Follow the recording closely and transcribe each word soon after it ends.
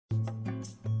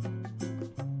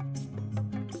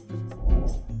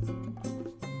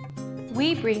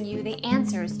we bring you the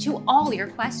answers to all your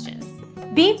questions.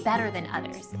 Be better than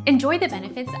others. Enjoy the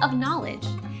benefits of knowledge.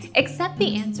 Accept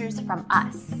the answers from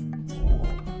us.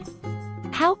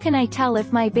 How can I tell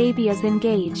if my baby is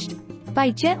engaged?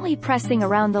 By gently pressing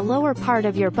around the lower part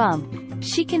of your bum,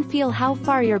 she can feel how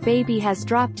far your baby has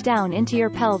dropped down into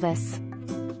your pelvis.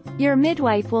 Your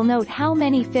midwife will note how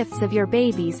many fifths of your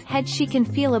baby's head she can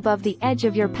feel above the edge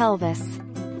of your pelvis.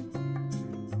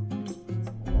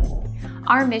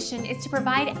 Our mission is to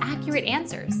provide accurate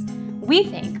answers. We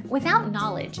think without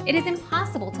knowledge, it is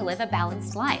impossible to live a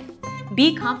balanced life.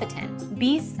 Be competent,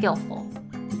 be skillful.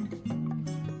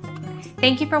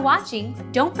 Thank you for watching.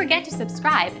 Don't forget to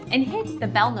subscribe and hit the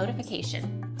bell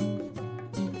notification.